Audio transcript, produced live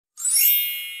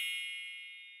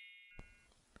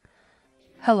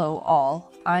Hello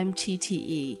all, I'm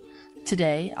TTE.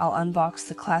 Today I'll unbox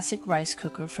the classic rice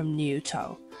cooker from牛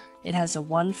头. It has a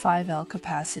 15L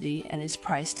capacity and is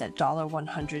priced at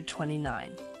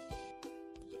 $129.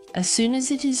 As soon as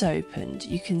it is opened,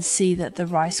 you can see that the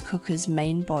rice cooker's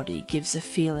main body gives a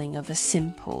feeling of a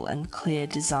simple and clear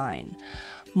design.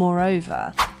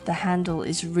 Moreover, the handle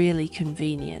is really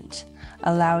convenient,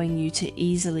 allowing you to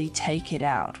easily take it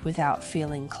out without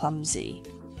feeling clumsy.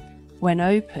 When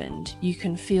opened, you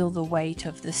can feel the weight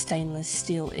of the stainless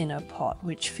steel inner pot,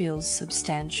 which feels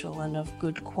substantial and of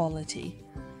good quality.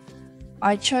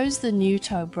 I chose the牛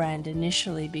头brand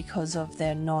initially because of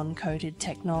their non-coated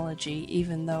technology,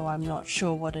 even though I'm not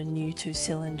sure what a牛2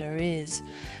 cylinder is,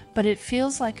 but it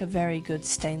feels like a very good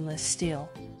stainless steel.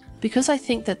 Because I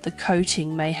think that the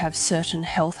coating may have certain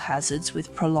health hazards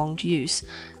with prolonged use,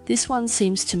 this one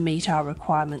seems to meet our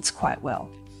requirements quite well.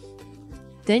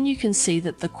 Then you can see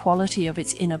that the quality of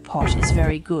its inner pot is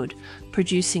very good,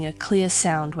 producing a clear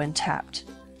sound when tapped.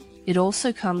 It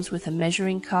also comes with a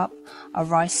measuring cup, a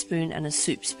rice spoon and a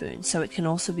soup spoon, so it can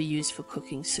also be used for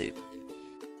cooking soup.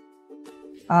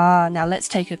 Now let's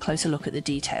take a closer look at the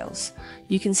details.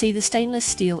 You can see the stainless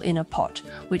steel inner pot,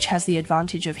 which has the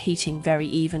advantage of heating very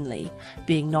evenly,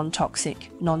 being non-toxic,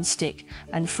 non-stick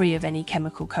and free of any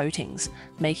chemical coatings,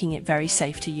 making it very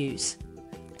safe to use.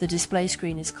 The display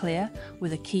screen is clear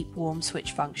with a keep warm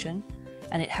switch function,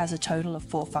 and it has a total of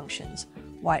 4 functions: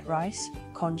 white rice,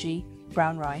 congee,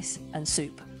 brown rice and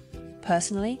soup.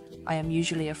 Personally, I am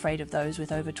usually afraid of those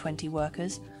with over 20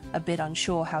 workers, a bit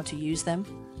unsure how to use them,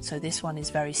 so this one is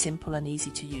very simple and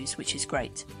easy to use, which is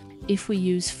great. If we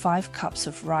use 5 cups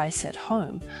of rice at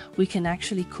home, we can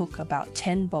actually cook about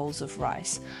 10 bowls of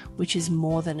rice, which is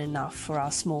more than enough for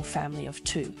our small family of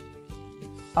 2.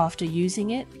 After using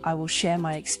it, I will share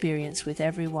my experience with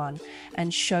everyone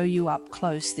and show you up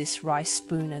close this rice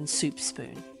spoon and soup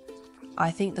spoon.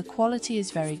 I think the quality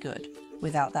is very good,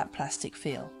 without that plastic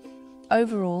feel.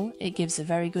 Overall, it gives a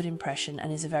very good impression and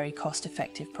is a very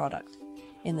cost-effective product.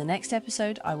 In the next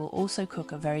episode, I will also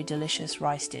cook a very delicious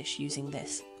rice dish using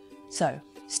this. So,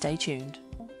 stay tuned.